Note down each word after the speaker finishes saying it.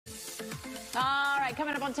right,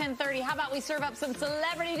 coming up on 10:30, how about we serve up some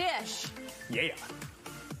celebrity dish? Yeah.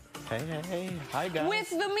 Hey. Hi, guys. With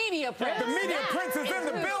the media prince. The media prince is in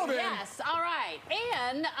the building. Yes, all right.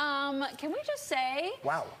 And can we just say...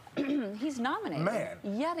 Wow. He's nominated. Man.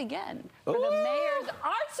 Yet again. For the Mayor's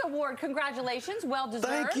Arts Award. Congratulations. Well deserved.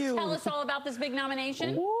 Thank you. Tell us all about this big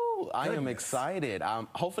nomination. Woo, I am excited.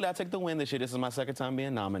 Hopefully I take the win this year. This is my second time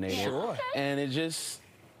being nominated. Sure. Okay. And it just...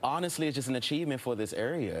 Honestly, it's just an achievement for this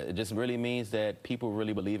area. It just really means that people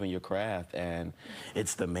really believe in your craft, and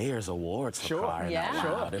it's the Mayor's Awards for crying out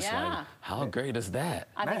loud. It's like, how great is that?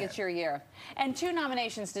 I think it's your year. And 2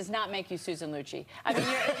 nominations does not make you Susan Lucci. I mean,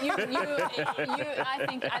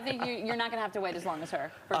 I think you're not going to have to wait as long as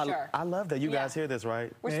her, for sure. I love that. You guys hear this,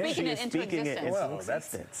 right? We're speaking it into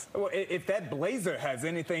existence. Well, if that blazer has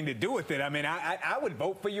anything to do with it, I mean, I would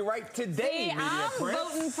vote for you right today, See, Media Prince. I'm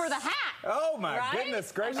voting for the hat. Oh, my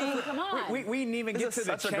goodness gracious. I mean, come on. We didn't even get to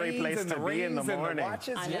the chains and the rings and the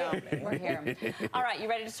watches. I know. We're here. All right, you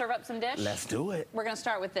ready to serve up some dish? Let's do it. We're going to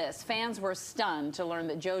start with this. Fans were stunned to learn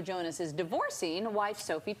that Joe Jonas is divorcing wife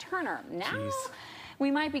Sophie Turner. Now, we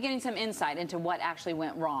might be getting some insight into what actually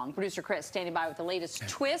went wrong. Producer Chris standing by with the latest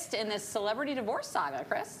twist in this celebrity divorce saga.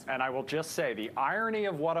 Chris? And I will just say, the irony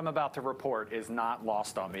of what I'm about to report is not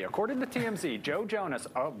lost on me. According to TMZ, Joe Jonas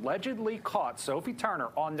allegedly caught Sophie Turner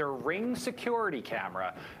on their Ring security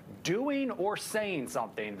camera doing or saying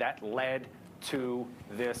something that led to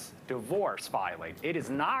this divorce filing. It is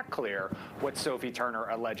not clear what Sophie Turner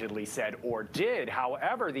allegedly said or did.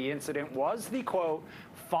 However, the incident was the, quote,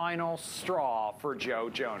 final straw for Joe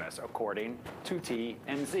Jonas, according to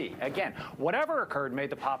TMZ. Again, whatever occurred made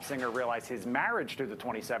the pop singer realize his marriage to the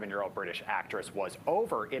 27-year-old British actress was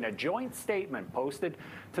over. In a joint statement posted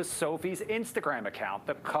to Sophie's Instagram account,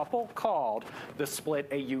 the couple called the split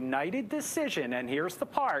a united decision, and here's the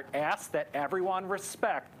part, asked that everyone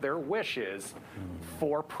respect their wishes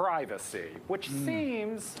for privacy, which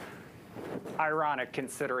seems ironic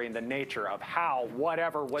considering the nature of how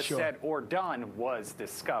whatever was said or done was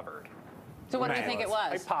discovered. So what do you think it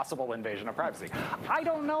was? A possible invasion of privacy. I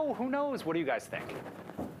don't know. Who knows? What do you guys think?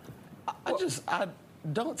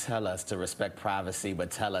 Don't tell us to respect privacy, but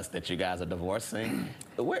tell us that you guys are divorcing.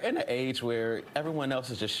 We're in an age where everyone else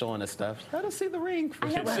is just showing us stuff. Let us see the ring. I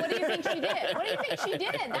know, but what do you think she did? What do you think she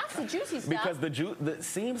did? That's the juicy stuff. Because it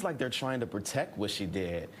seems like they're trying to protect what she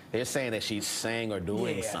did. They're saying that she's saying or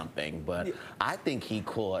doing something, but I think he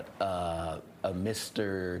caught a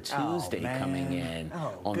Mr. Tuesday coming in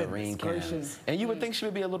on the ring cam. And you would think she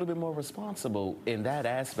would be a little bit more responsible in that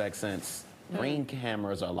aspect, since ring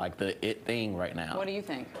cameras are like the it thing right now. What do you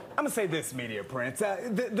think? I'm gonna say this, Media Prince.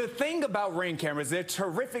 The thing about ring cameras, they're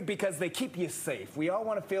terrific because they keep you safe. We all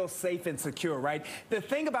want to feel safe and secure, right? The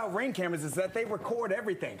thing about ring cameras is that they record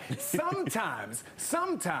everything. Sometimes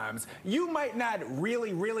you might not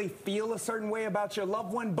really feel a certain way about your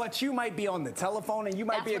loved one, but you might be on the telephone and you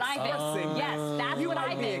might be expressing. Yes, that's what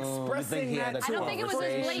I think. Expressing that. I don't think it was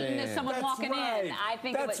as blatant as someone walking in. I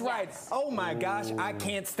think it was. That's right. Oh my gosh, I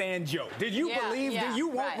can't stand Joe. Did you believe? Did you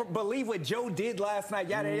won't believe what Joe did last night?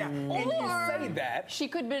 Yada yada. And you say that. She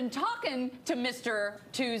could have been talking to Mr.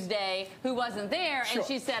 Tuesday, who wasn't there, and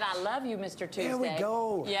she said, I love you, Mr. Tuesday. There we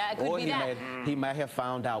go. Yeah, it could be that. He might have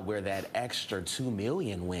found out where that extra $2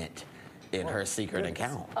 million went in her secret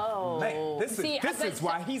account. Oh. Man, this is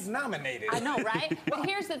why he's nominated. I know, right? But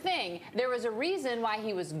here's the thing. There was a reason why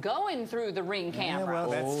he was going through the ring camera. Yeah, well,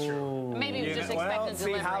 that's true. Maybe he was just expecting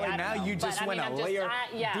delivery. See, Holly, now you just went a layer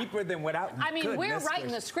deeper than without. I mean, we're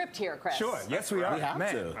writing the script here, Chris. Sure, yes, we are. We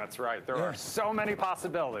have to. That's right. There are so many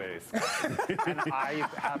possibilities. And I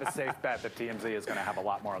have a safe bet that TMZ is going to have a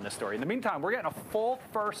lot more on this story. In the meantime, we're getting a full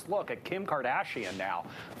first look at Kim Kardashian now,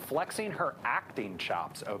 flexing her acting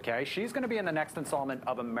chops, okay? She's going to be in the next installment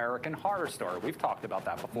of American Horror Story. We've talked about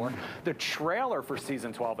that before. The trailer for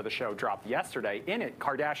season 12 of the show dropped yesterday. In it,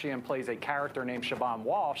 Kardashian plays a character named Siobhan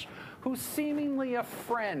Walsh, who's seemingly a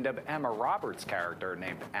friend of Emma Roberts' character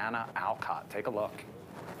named Anna Alcott. Take a look.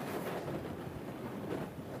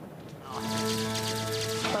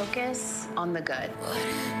 Focus on the good.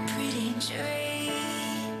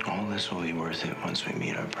 All this will be worth it once we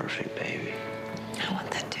meet our perfect baby. I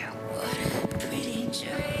want that too.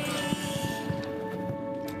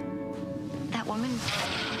 That woman,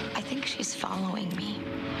 I think she's following me.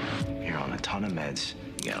 You're on a ton of meds.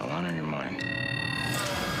 You got a lot on your mind.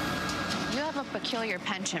 You have a peculiar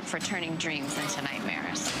penchant for turning dreams into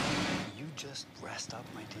nightmares. You just rest up,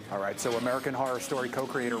 my dear? All right, so American Horror Story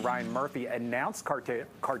co-creator Ryan Murphy announced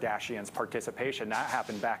Kardashian's participation. That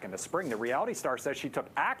happened back in the spring. The reality star says she took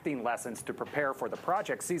acting lessons to prepare for the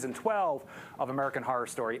project. Season 12 of American Horror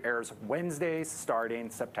Story airs Wednesdays starting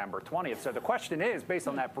September 20th. So the question is, based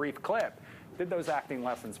on that brief clip, did those acting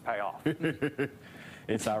lessons pay off?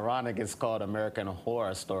 It's ironic it's called American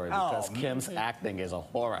Horror Story because Kim's acting is a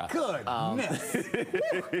horror. Goodness.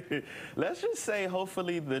 Let's just say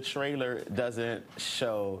hopefully the trailer doesn't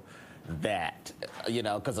show that, you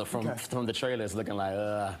know, because from the trailer it's looking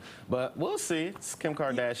like, but we'll see. It's Kim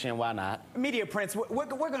Kardashian, why not? Media Prince, we're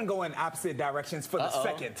going to go in opposite directions for the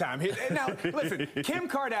second time here. Now, listen, Kim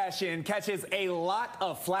Kardashian catches a lot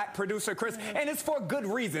of flack, producer Chris, and it's for good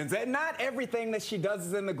reasons. And not everything that she does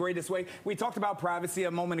is in the greatest way. We talked about privacy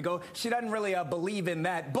a moment ago. She doesn't really believe in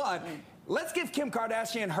that, but let's give Kim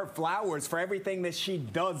Kardashian her flowers for everything that she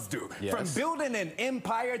does do. Yes. From building an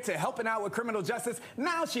empire to helping out with criminal justice,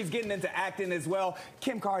 now she's getting into acting as well.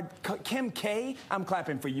 Kim K, I'm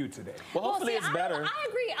clapping for you today. Well, hopefully see, it's better. I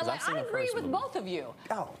agree. I agree with both of you.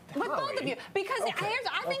 With both of you, because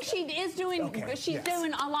I think she is doing. She's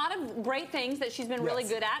doing a lot of great things that she's been really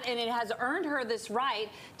good at, and it has earned her this right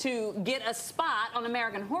to get a spot on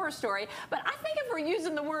American Horror Story. But I think if we're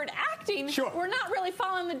using the word acting, we're not really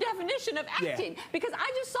following the definition of acting, because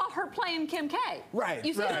I just saw her playing Kim K. Right.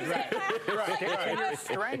 You see what I'm saying? Right.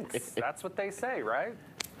 Strengths. That's what they say, right?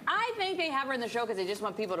 I think they have her in the show because they just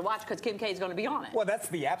want people to watch because Kim K is going to be on it. Well, that's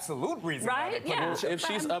the absolute reason. Right? Yeah. Well, if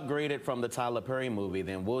she's upgraded from the Tyler Perry movie,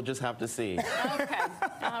 then we'll just have to see. Okay.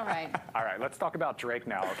 All right. All right, let's talk about Drake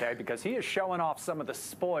now, okay? Because he is showing off some of the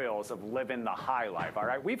spoils of living the high life, all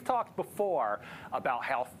right? We've talked before about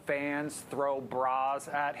how fans throw bras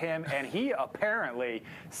at him, and he apparently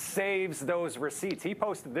saves those receipts. He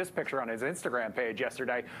posted this picture on his Instagram page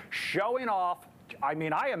yesterday showing off. I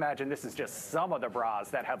mean, I imagine this is just some of the bras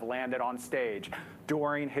that have landed on stage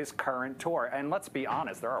during his current tour. And let's be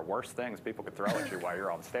honest, there are worse things people could throw at you while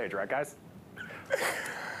you're on stage, right, guys?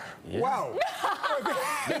 Yeah. Wow.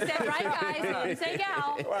 He said right, guys. He didn't say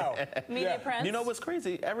gal. Wow. Media Prince. You know what's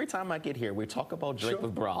crazy? Every time I get here, we talk about Drake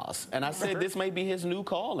with bras. And I said this may be his new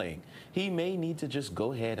calling. He may need to just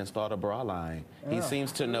go ahead and start a bra line. He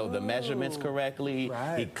seems to know the measurements correctly.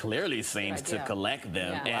 He clearly seems to collect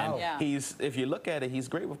them. And he's, if you look at it, he's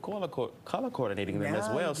great with color coordinating them as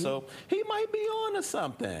well. So he might be on to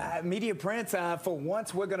something. Media Prince, for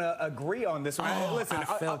once, we're going to agree on this one. Listen, I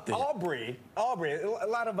felt it. Aubrey, a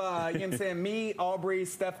lot of, you know what I'm saying, me, Aubrey,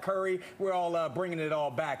 Steph Curry, we're all bringing it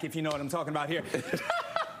all back, if you know what I'm talking about here.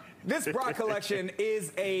 This bra collection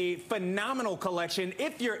is a phenomenal collection.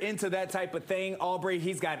 If you're into that type of thing, Aubrey,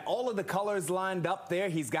 he's got all of the colors lined up there.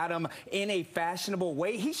 He's got them in a fashionable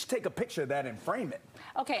way. He should take a picture of that and frame it.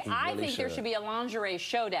 Okay, I think there should be a lingerie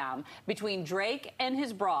showdown between Drake and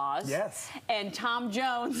his bras and Tom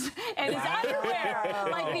Jones and his underwear.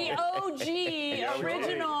 Like the OG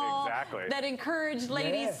original that encouraged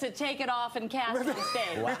ladies to take it off and cast on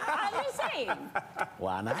stage. I'm just saying.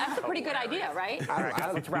 Why not? That's a pretty good idea, right? All right,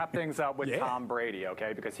 guys, let's wrap things up with Tom Brady,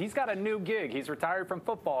 okay? Because he's got a new gig. He's retired from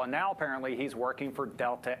football, and now apparently he's working for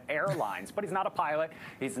Delta Airlines. But he's not a pilot.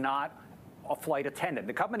 He's not a flight attendant.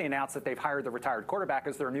 The company announced that they've hired the retired quarterback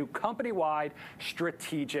as their new company-wide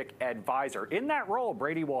strategic advisor. In that role,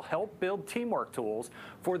 Brady will help build teamwork tools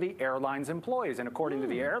for the airline's employees. And according to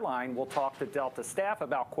the airline, we'll talk to Delta staff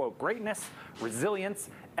about, quote, greatness, resilience,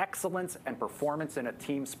 excellence, and performance in a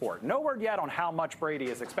team sport. No word yet on how much Brady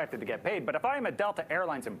is expected to get paid, but if I'm a Delta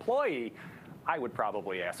Airlines employee, I would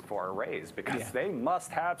probably ask for a raise because they must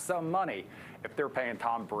have some money if they're paying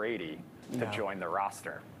Tom Brady to join the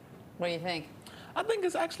roster. What do you think? I think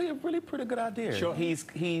it's actually a really pretty good idea. Sure.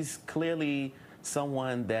 He's clearly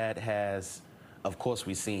someone that has, of course,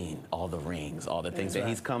 we've seen all the rings, all the things that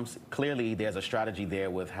he's come. Clearly, there's a strategy there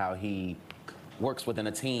with how he works within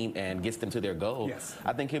a team and gets them to their goal. Yes.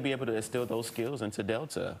 I think he'll be able to instill those skills into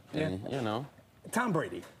Delta. And, you know. Tom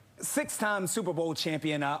Brady. 6-time Super Bowl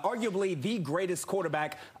champion, arguably the greatest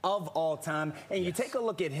quarterback of all time. And you take a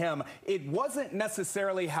look at him, it wasn't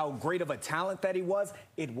necessarily how great of a talent that he was,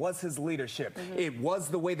 it was his leadership. It was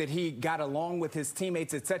the way that he got along with his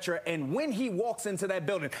teammates, etc. And when he walks into that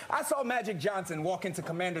building, I saw Magic Johnson walk into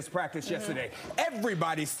Commanders practice yesterday.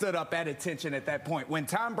 Everybody stood up at attention at that point. When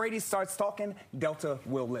Tom Brady starts talking, Delta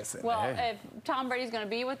will listen. Well, if Tom Brady's going to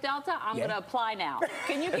be with Delta, I'm going to apply now.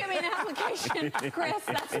 Can you give me an application, Chris?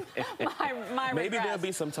 That's my Maybe request. there'll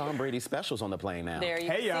be some Tom Brady specials on the plane now. There you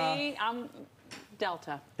see. I'm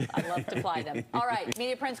Delta. I love to fly them. All right,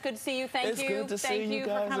 Media Prince, good to see you. Thank you. Good to see you for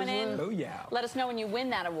guys coming as well. in. Oh, yeah. Let us know when you win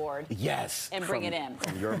that award. Yes. And bring it in.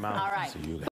 From your mouth. All right. To you guys.